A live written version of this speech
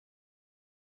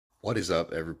What is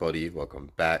up, everybody?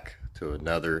 Welcome back to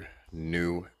another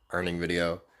new earning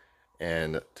video.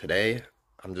 And today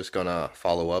I'm just gonna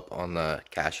follow up on the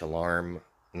cash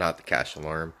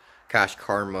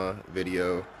karma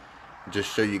video.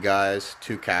 Just show you guys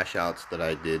two cash outs that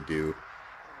I did do.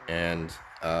 And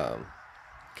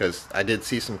because I did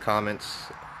see some comments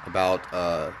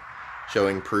about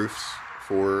showing proofs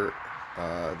for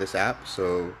this app,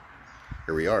 so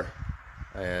here we are.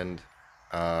 And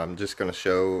I'm just gonna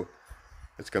show,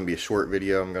 it's gonna be a short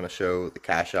video. I'm gonna show the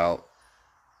cash out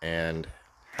and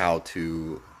how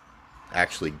to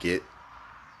actually get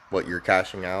what you're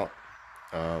cashing out,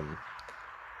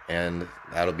 and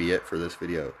that'll be it for this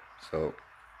video. So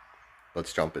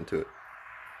let's jump into it.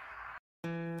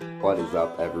 What is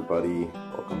up, everybody?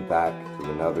 Welcome back to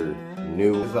another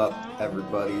new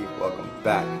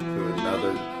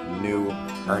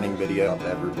earning video.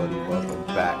 Everybody, welcome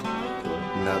back to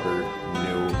another new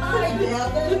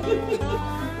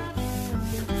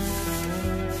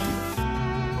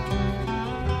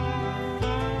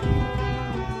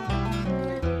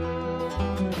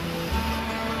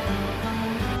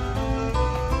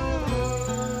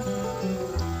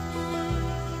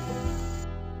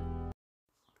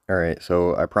Alright,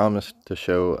 so I promised to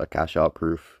show a cash out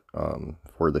proof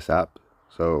for this app.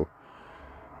 So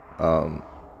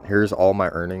here's all my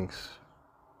earnings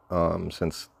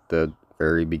since the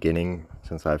very beginning,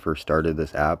 since I first started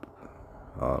this app.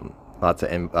 Lots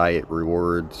of invite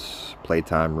rewards,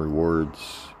 playtime rewards,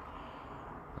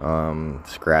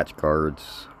 scratch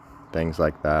cards, things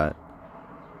like that.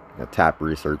 The tap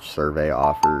research survey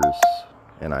offers,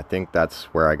 and I think that's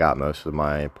where I got most of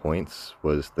my points,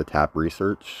 was the tap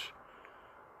research.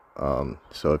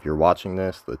 So if you're watching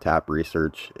this, the tap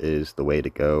research is the way to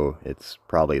go. It's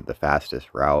probably the fastest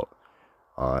route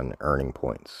on earning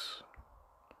points.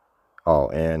 Oh,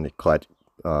 and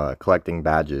collecting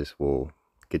badges will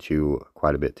get you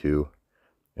quite a bit too.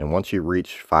 And once you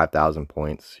reach 5,000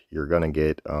 points, you're gonna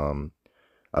get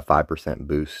a 5%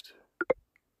 boost.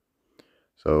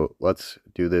 So let's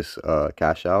do this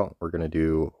cash out. We're gonna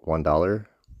do $1.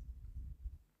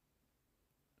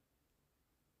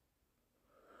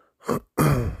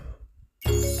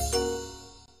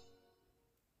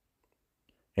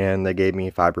 And they gave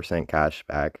me 5% cash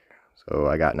back, so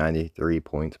I got 93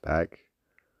 points back.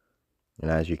 And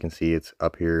as you can see, it's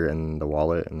up here in the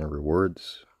wallet and the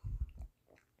rewards.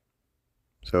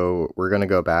 So we're gonna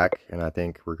go back, and I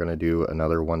think we're gonna do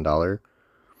another $1.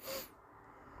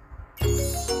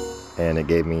 And it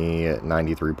gave me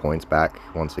 93 points back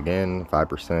once again,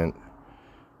 5%.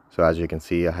 So as you can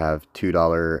see, I have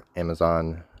 $2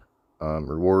 Amazon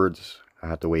rewards. I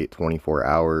have to wait 24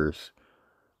 hours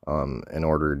in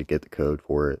order to get the code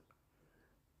for it.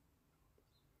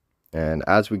 And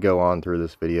as we go on through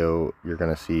this video, you're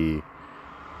gonna see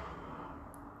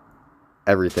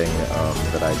everything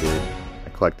that I did. I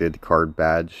collected card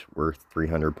badge worth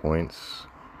 300 points.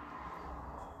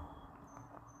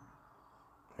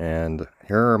 And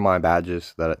here are my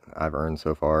badges that I've earned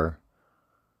so far.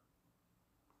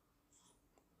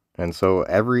 And so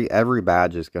every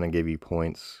badge is going to give you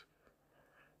points.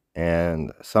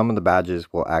 And some of the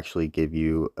badges will actually give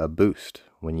you a boost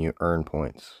when you earn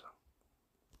points.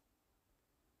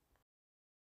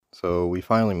 So we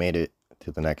finally made it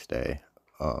to the next day.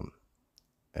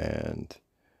 And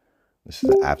this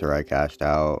is after I cashed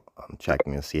out. I'm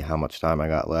checking to see how much time I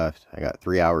got left. I got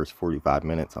 3 hours, 45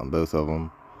 minutes on both of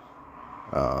them.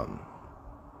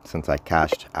 Since I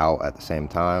cashed out at the same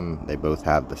time, they both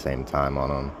have the same time on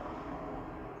them.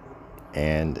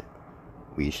 And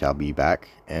we shall be back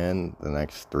in the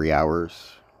next 3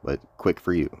 hours, but quick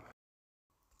for you.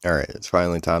 Alright, it's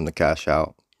finally time to cash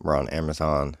out. We're on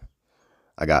Amazon.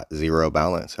 I got 0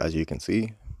 balance, as you can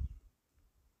see.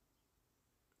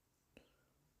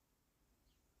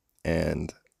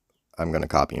 And I'm going to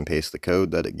copy and paste the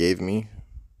code that it gave me.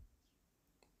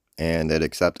 And it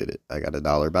accepted it. I got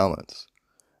 $1 balance.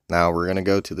 Now we're going to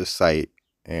go to this site,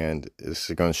 and this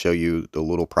is going to show you the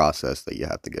little process that you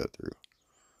have to go through.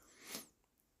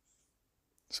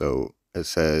 So it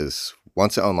says,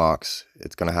 once it unlocks,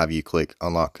 it's going to have you click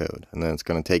unlock code, and then it's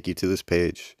going to take you to this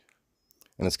page,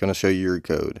 and it's going to show you your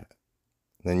code.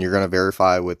 Then you're going to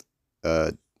verify with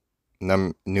a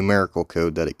numerical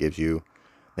code that it gives you.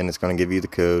 Then it's going to give you the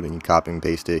code, and you copy and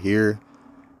paste it here,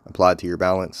 apply it to your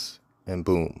balance, and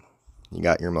boom, you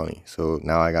got your money. So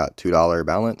now I got $2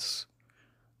 balance.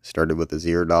 Started with a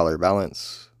 $0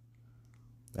 balance,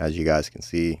 as you guys can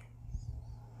see.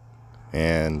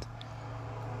 And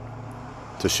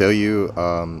to show you,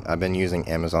 I've been using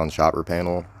Amazon Shopper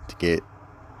Panel to get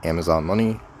Amazon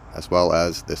money, as well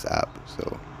as this app.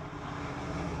 So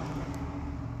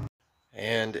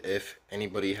And if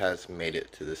anybody has made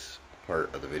it to this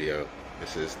part of the video,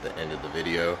 this is the end of the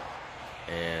video.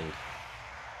 And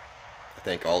I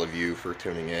thank all of you for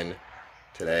tuning in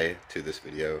today to this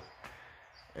video.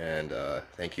 And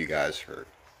thank you guys for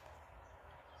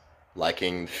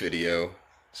liking the video,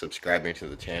 subscribing to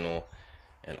the channel,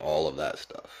 and all of that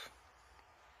stuff.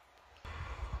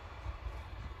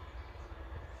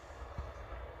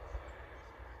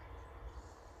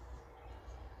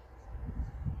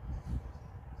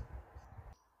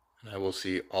 And I will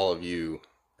see all of you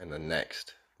in the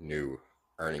next new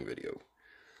earning video.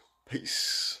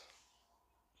 Peace.